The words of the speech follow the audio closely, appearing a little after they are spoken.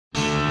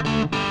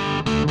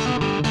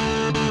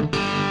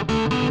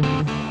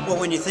Well,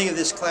 when you think of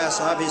this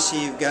class,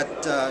 obviously you've got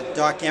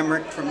Doc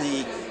Emmerich from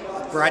the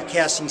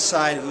broadcasting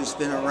side, who's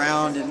been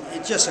around and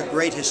it's just a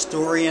great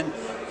historian.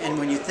 And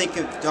when you think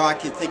of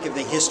Doc, you think of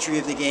the history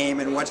of the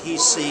game and what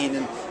he's seen.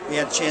 And we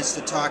had a chance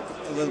to talk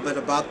a little bit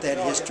about that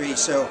history.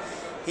 So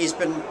he's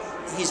been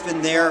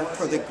there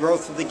for the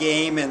growth of the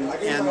game and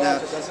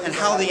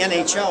how the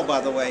NHL,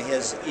 by the way,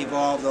 has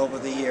evolved over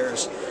the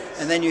years.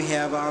 And then you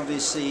have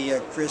obviously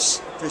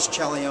Chris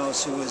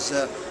Chelios, who is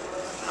an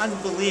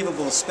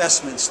unbelievable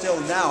specimen still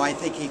now. I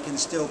think he can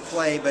still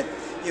play, but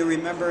you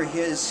remember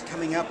his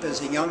coming up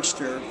as a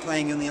youngster,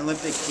 playing in the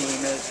Olympic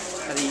team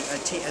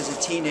as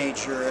a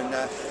teenager in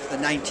the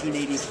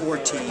 1984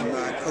 team,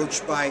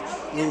 coached by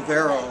Lou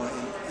Vero,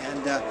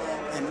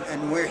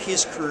 and where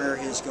his career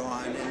has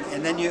gone.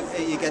 And then you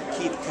get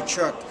Keith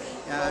Tkachuk,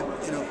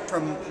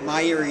 from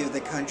my area of the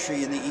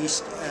country in the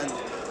East,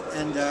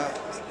 and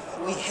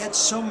we had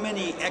so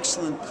many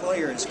excellent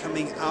players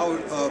coming out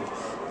of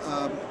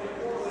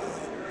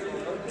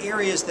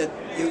areas that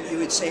you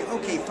would say,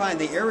 okay, fine,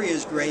 the area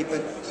is great,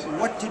 but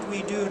what did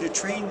we do to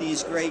train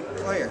these great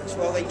players?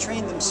 Well, they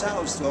trained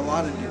themselves to a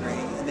lot of degree,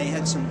 and they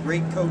had some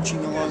great coaching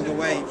along the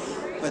way.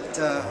 But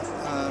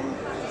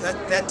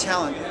that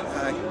talent,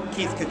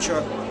 Keith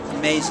Tkachuk,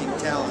 amazing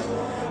talent.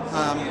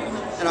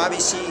 And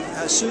obviously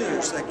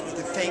suitors, like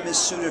the famous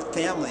Suter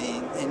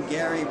family, and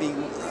Gary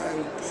being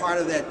part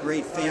of that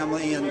great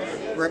family and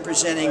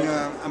representing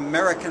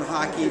American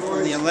hockey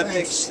from the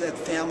Olympics, that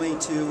family,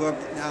 to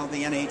now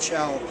the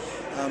NHL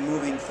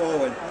moving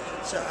forward.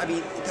 So, I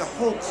mean, the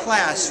whole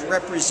class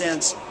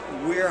represents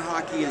where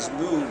hockey has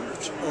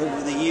moved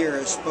over the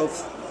years,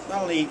 both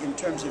not only in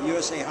terms of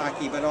USA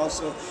hockey, but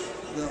also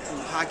the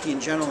hockey in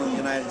general in the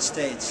United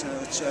States.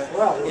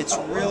 So it's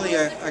really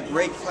a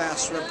great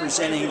class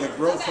representing the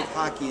growth of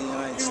hockey in the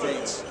United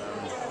States.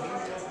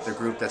 The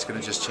group that's going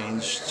to just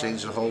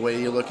change the whole way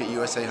you look at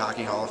USA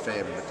Hockey Hall of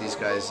Fame. But these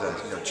guys,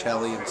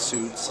 Chelly and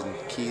Suits and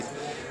Keith,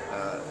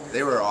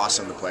 they were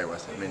awesome to play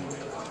with. I mean,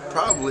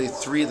 probably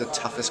three of the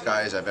toughest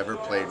guys I've ever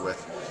played with,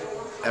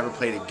 ever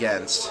played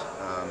against.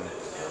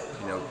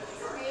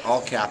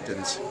 All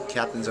captains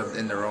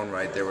in their own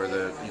right. They were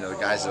the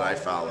guys that I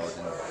followed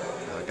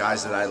and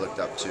guys that I looked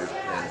up to,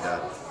 and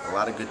a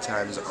lot of good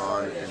times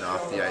on and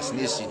off the ice. And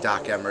you see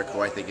Doc Emmerich, who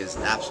I think is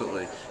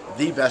absolutely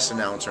the best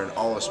announcer in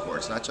all of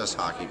sports, not just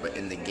hockey, but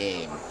in the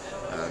game.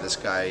 This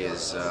guy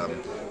is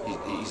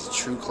he's a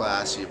true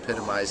class. He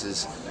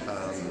epitomizes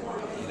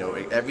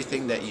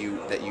everything that you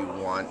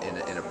want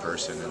in a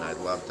person. And I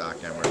love Doc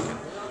Emmerich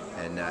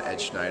and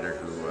Ed Schneider,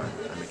 who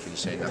can you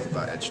say enough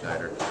about Ed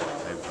Schneider?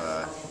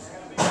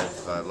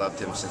 I've loved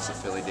him since the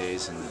Philly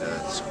days, and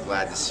just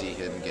glad to see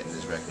him getting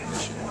his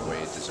recognition in the way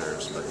it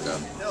deserves. But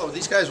no,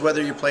 these guys,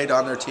 whether you played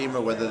on their team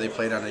or whether they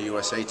played on a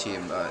USA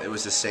team, it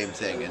was the same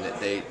thing. And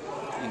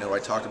I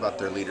talked about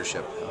their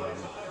leadership.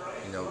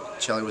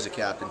 Chelly was a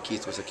captain,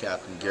 Keith was a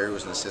captain, Gary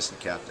was an assistant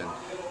captain.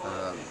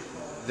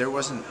 There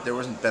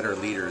wasn't better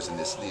leaders than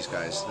these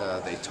guys.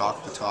 They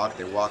talk the talk,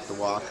 they walk the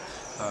walk,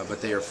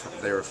 but they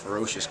were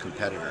ferocious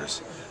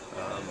competitors.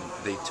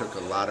 They took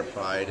a lot of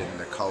pride in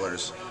the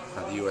colors.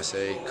 The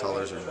USA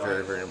colors are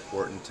very, very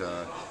important.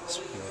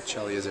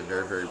 Chelly is a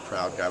very, very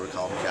proud guy. We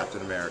call him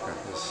Captain America.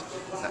 There's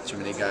not too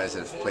many guys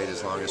that have played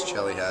as long as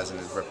Chelly has and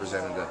has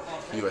represented the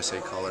USA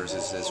colors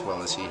as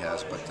well as he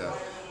has. But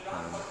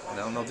I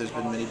don't know if there's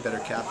been many better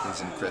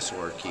captains than Chris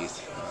or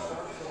Keith,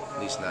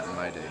 at least not in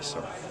my day.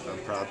 So I'm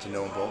proud to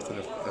know them both,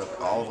 and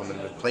all of them,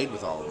 and have played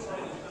with all of them.